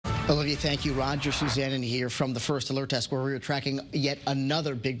Olivia, thank you. Roger Suzanne here from the First Alert Desk, where we are tracking yet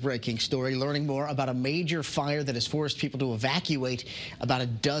another big breaking story, learning more about a major fire that has forced people to evacuate about a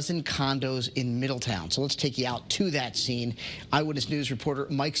dozen condos in Middletown. So let's take you out to that scene. Eyewitness News reporter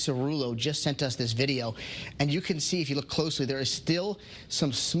Mike Cerullo just sent us this video, and you can see, if you look closely, there is still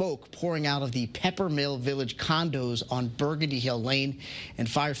some smoke pouring out of the Peppermill Village condos on Burgundy Hill Lane, and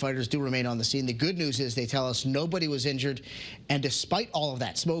firefighters do remain on the scene. The good news is they tell us nobody was injured, and despite all of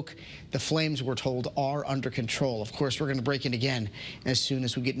that smoke, the flames, we're told, are under control. Of course, we're going to break in again as soon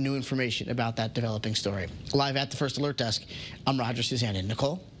as we get new information about that developing story. Live at the First Alert Desk, I'm Roger Suzanne.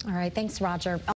 Nicole? All right, thanks, Roger.